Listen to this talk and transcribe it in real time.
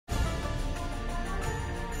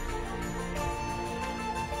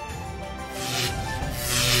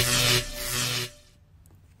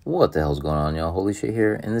What the hell's going on, y'all? Holy shit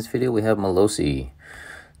here. In this video, we have Malosi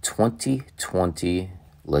 2020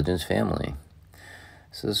 Legends Family.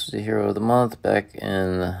 So this was the hero of the month back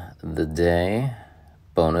in the day.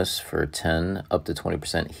 Bonus for 10 up to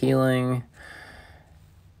 20% healing,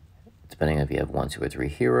 depending if you have 1, 2, or 3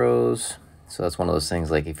 heroes. So that's one of those things,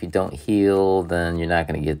 like if you don't heal, then you're not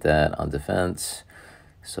going to get that on defense.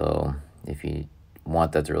 So if you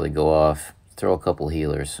want that to really go off, throw a couple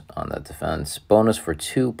healers on that defense. Bonus for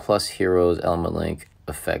 2+ heroes. Element link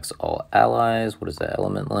affects all allies. What is that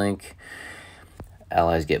element link?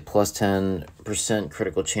 Allies get plus 10%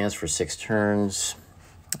 critical chance for 6 turns.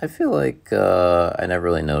 I feel like I never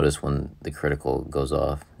really notice when the critical goes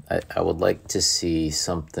off. I would like to see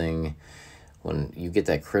something when you get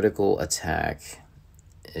that critical attack,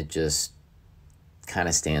 it just kind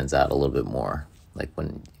of stands out a little bit more. Like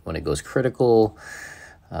when it goes critical,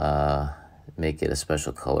 make it a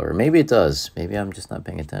special color. Maybe it does. Maybe I'm just not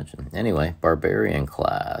paying attention. Anyway, Barbarian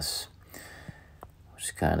class, which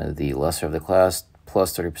is kind of the lesser of the class.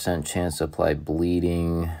 Plus 30% chance to apply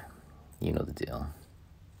bleeding. You know the deal.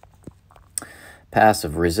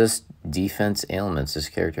 Passive, resist defense ailments. This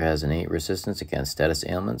character has innate resistance against status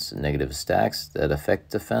ailments and negative stacks that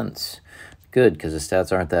affect defense. Good, because the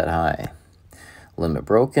stats aren't that high. Limit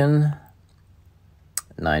broken.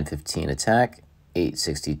 915 attack,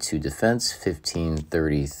 862 defense,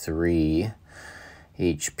 1533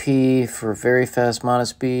 HP for very fast mana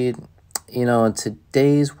speed. You know, in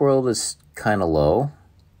today's world, it's kind of low.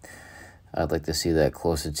 I'd like to see that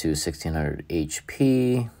closer to 1600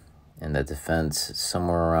 HP, and that defense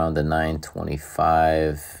somewhere around the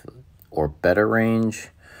 925 or better range.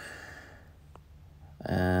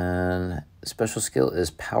 And special skill is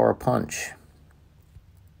Power Punch.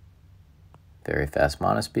 Very fast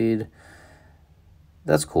mana speed.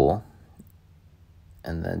 That's cool.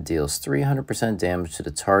 And then deals 300% damage to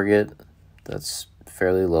the target. That's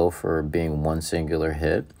fairly low for being one singular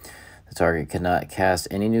hit. The target cannot cast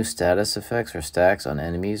any new status effects or stacks on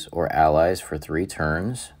enemies or allies for 3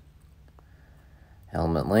 turns.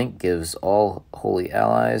 Element Link gives all holy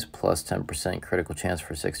allies plus 10% critical chance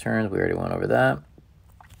for 6 turns. We already went over that.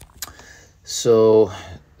 So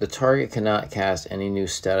the target cannot cast any new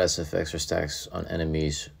status effects or stacks on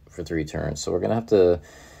enemies for 3 turns. So we're going to have to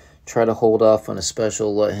try to hold off on a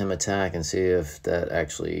special, let him attack, and see if that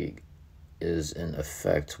actually is in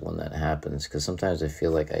effect when that happens. Because sometimes I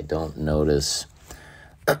feel like I don't notice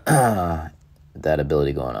that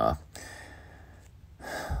ability going off.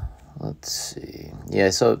 Let's see. Yeah,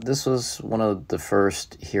 so this was one of the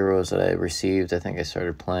first heroes that I received. I think I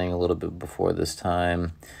started playing a little bit before this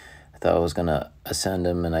time. I thought I was gonna ascend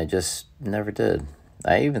him, and I just never did.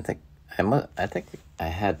 I even think I think I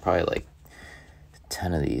had probably like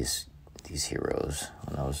 10 of these heroes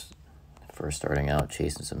when I was first starting out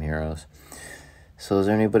chasing some heroes. So is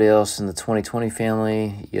there anybody else in the 2020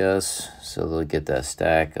 family? Yes. So they'll get that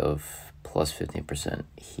stack of plus 15%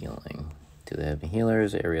 healing. Do they have any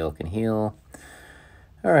healers? Ariel can heal.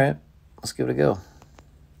 All right, let's give it a go.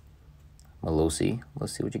 Malosi,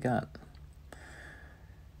 let's see what you got.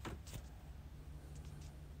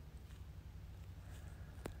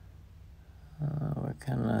 We're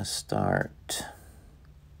gonna start.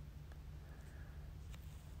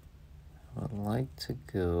 I would like to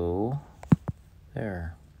go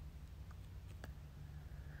there.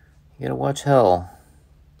 You gotta watch hell.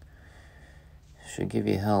 Should give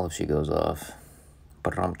you hell if she goes off.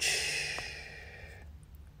 Brumch.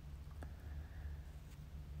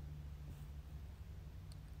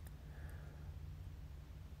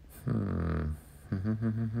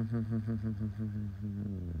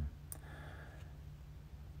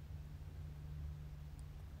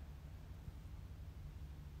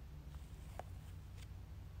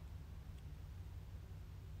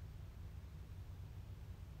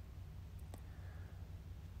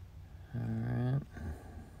 Alright.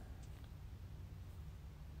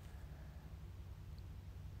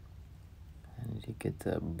 I need to get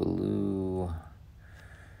that blue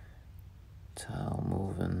tile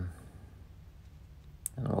moving.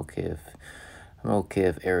 I'm okay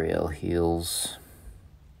if Ariel heals.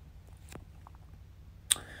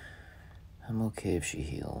 I'm okay if she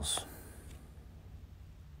heals.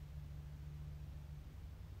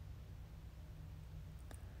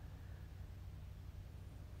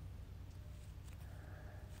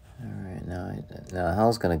 Alright, now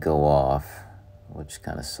hell's gonna go off, which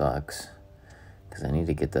kind of sucks, because I need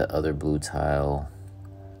to get that other blue tile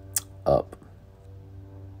up.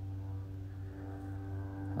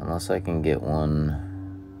 Unless I can get one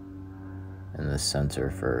in the center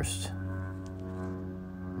first.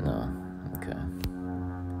 No, okay.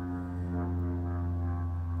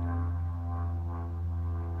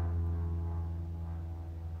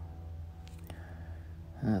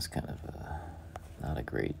 that's kind of not a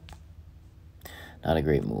great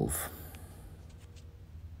move.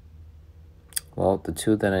 Well, the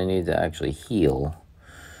 2 that I need to actually heal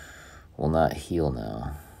will not heal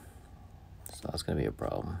now. So that's going to be a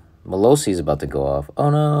problem. Malosi's about to go off. Oh,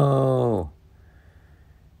 no!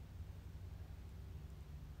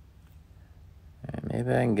 All right, maybe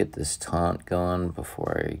I can get this taunt going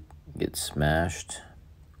before I get smashed.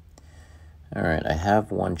 All right, I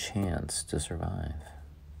have 1 chance to survive.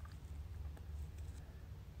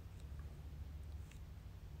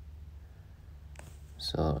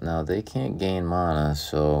 So now they can't gain mana,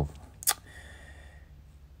 so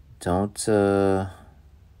don't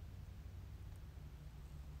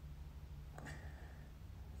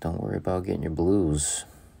worry about getting your blues.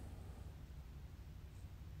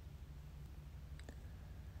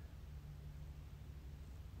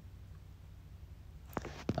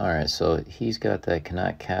 Alright, so he's got that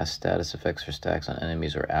cannot cast status effects or stacks on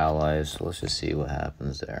enemies or allies, so let's just see what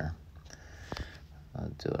happens there. I'll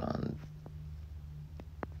do it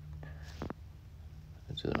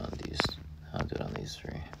on these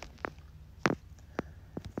 3.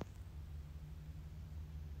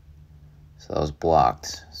 So that was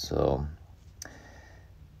blocked. So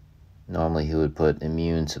normally he would put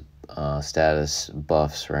immune to status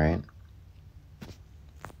buffs, right?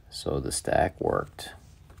 So the stack worked.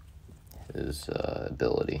 His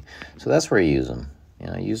ability. So that's where you use them. You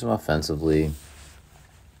know, use them offensively.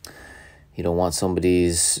 You don't want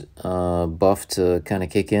somebody's buff to kind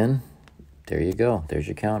of kick in. There you go. There's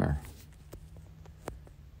your counter.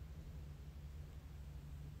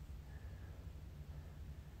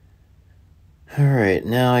 All right,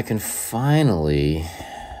 now I can finally,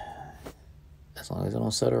 as long as I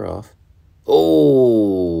don't set her off.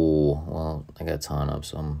 Oh, well, I got taunt up,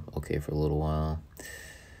 so I'm okay for a little while.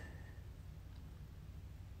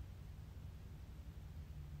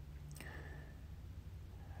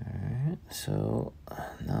 Alright, so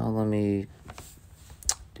now let me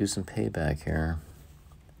do some payback here.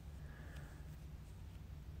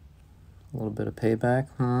 A little bit of payback,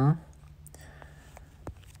 Come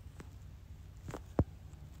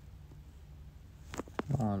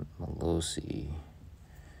on, Malosi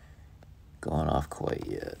going off quite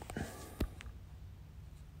yet.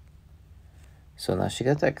 So now she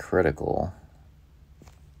got that critical.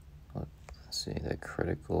 Let's see, that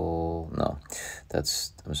critical, no,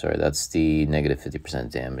 I'm sorry, that's the negative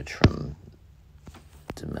 50% damage from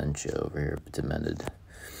Dementia over here, Demented,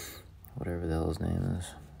 whatever the hell his name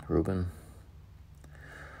is, Ruben.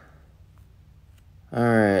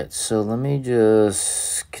 Alright, so let me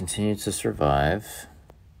just continue to survive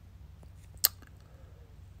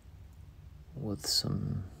with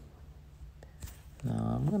some, no,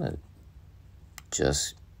 I'm gonna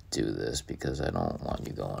just do this because I don't want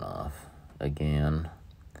you going off again.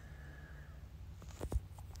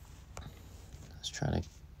 Let's try to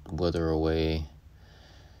wither away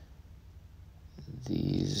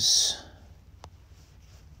these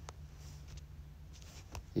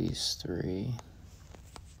 3.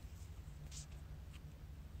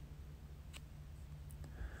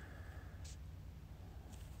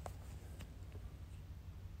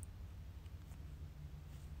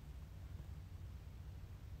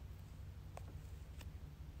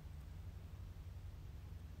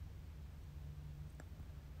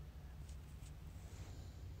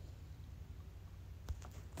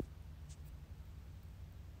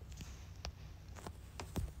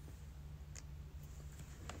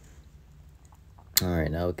 All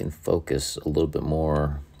right, now we can focus a little bit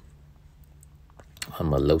more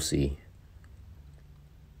on Malosi.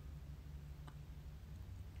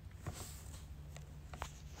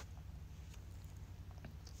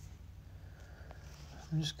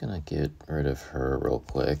 I'm just gonna get rid of her real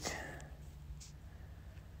quick.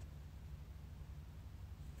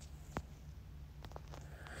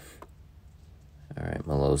 All right,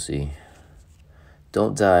 Malosi,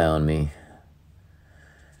 don't die on me.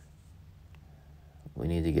 We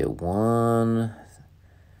need to get one.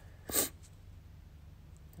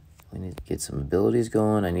 We need to get some abilities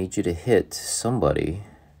going. I need you to hit somebody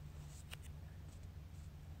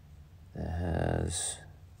that has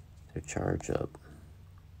their charge up.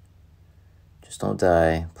 Just don't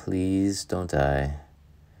die. Please don't die.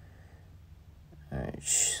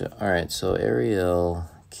 Alright, so Ariel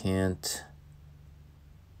can't.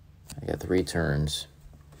 I got 3 turns.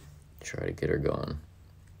 Try to get her going.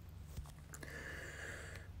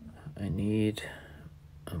 I need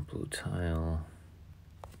a blue tile.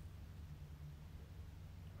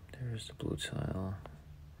 There's the blue tile.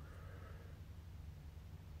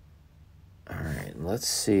 Alright, let's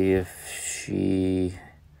see if she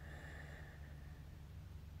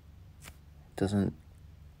doesn't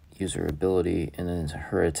use her ability in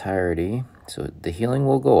her entirety. So the healing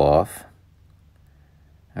will go off.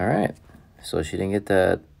 All right. So she didn't get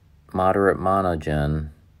that moderate mana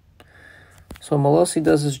gen. So Malosi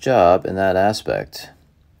does his job in that aspect.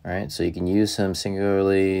 All right. So you can use him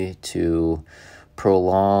singularly to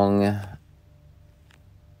prolong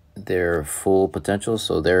their full potential.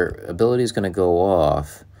 So their ability is going to go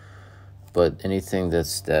off, but anything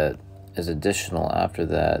that is additional after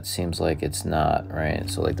that seems like it's not, right?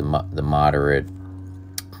 So like the moderate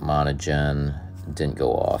mana gen didn't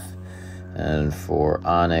go off. And for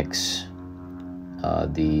Onyx,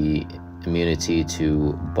 the immunity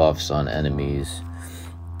to buffs on enemies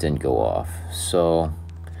didn't go off. So,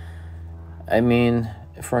 I mean,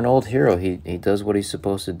 for an old hero, he does what he's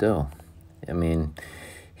supposed to do. I mean,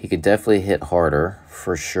 he could definitely hit harder,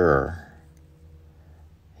 for sure.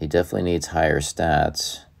 He definitely needs higher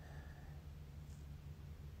stats.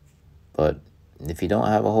 But if you don't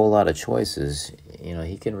have a whole lot of choices, you know,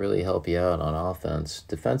 he can really help you out on offense.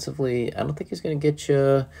 Defensively, I don't think he's going to get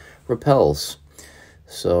you repels.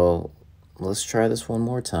 So let's try this one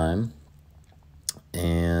more time.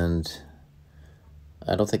 And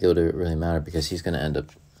I don't think it would really matter because he's going to end up,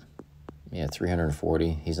 340.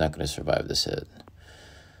 He's not going to survive this hit.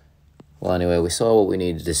 Well, anyway, we saw what we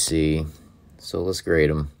needed to see. So let's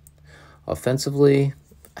grade him. Offensively,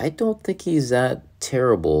 I don't think he's that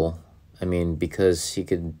terrible. I mean, because he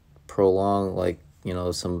could prolong, like,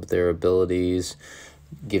 some of their abilities,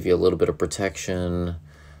 give you a little bit of protection.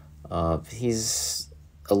 He's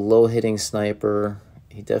a low-hitting sniper.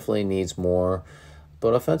 He definitely needs more.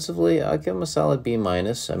 But offensively, I'll give him a solid B-. I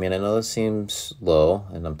mean, I know that seems low,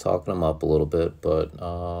 and I'm talking him up a little bit, but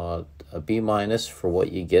a B- for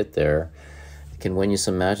what you get there. It can win you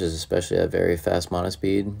some matches, especially at very fast mana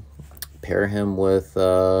speed. Pair him with,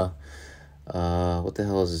 what the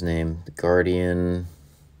hell is his name? The Guardian.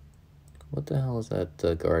 What the hell is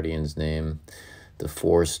that Guardian's name? The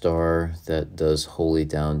 4-star that does holy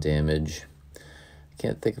down damage. I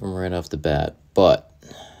can't think of him right off the bat, but,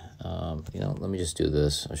 let me just do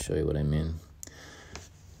this. I'll show you what I mean.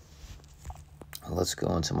 Let's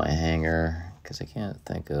go into my hanger, because I can't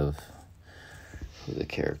think of who the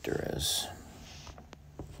character is.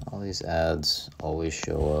 All these ads always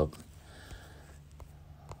show up.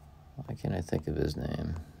 Why can't I think of his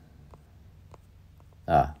name?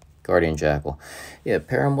 Guardian Jackal. Yeah,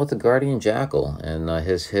 pair him with the Guardian Jackal, and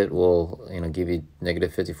his hit will, give you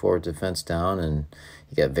negative 54 defense down, and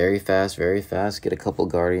you get very fast, get a couple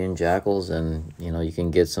Guardian Jackals, and, you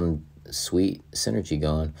can get some sweet synergy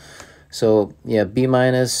going. So, yeah, B-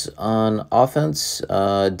 on offense.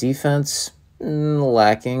 Defense,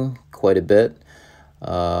 lacking quite a bit.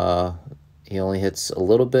 He only hits a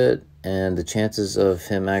little bit, and the chances of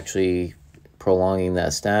him actually prolonging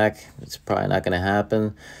that stack, it's probably not going to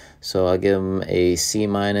happen. So I'll give him a C-,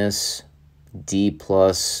 D+,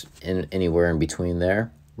 anywhere in between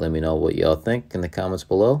there. Let me know what y'all think in the comments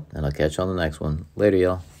below, and I'll catch you on the next one. Later,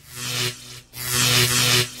 y'all.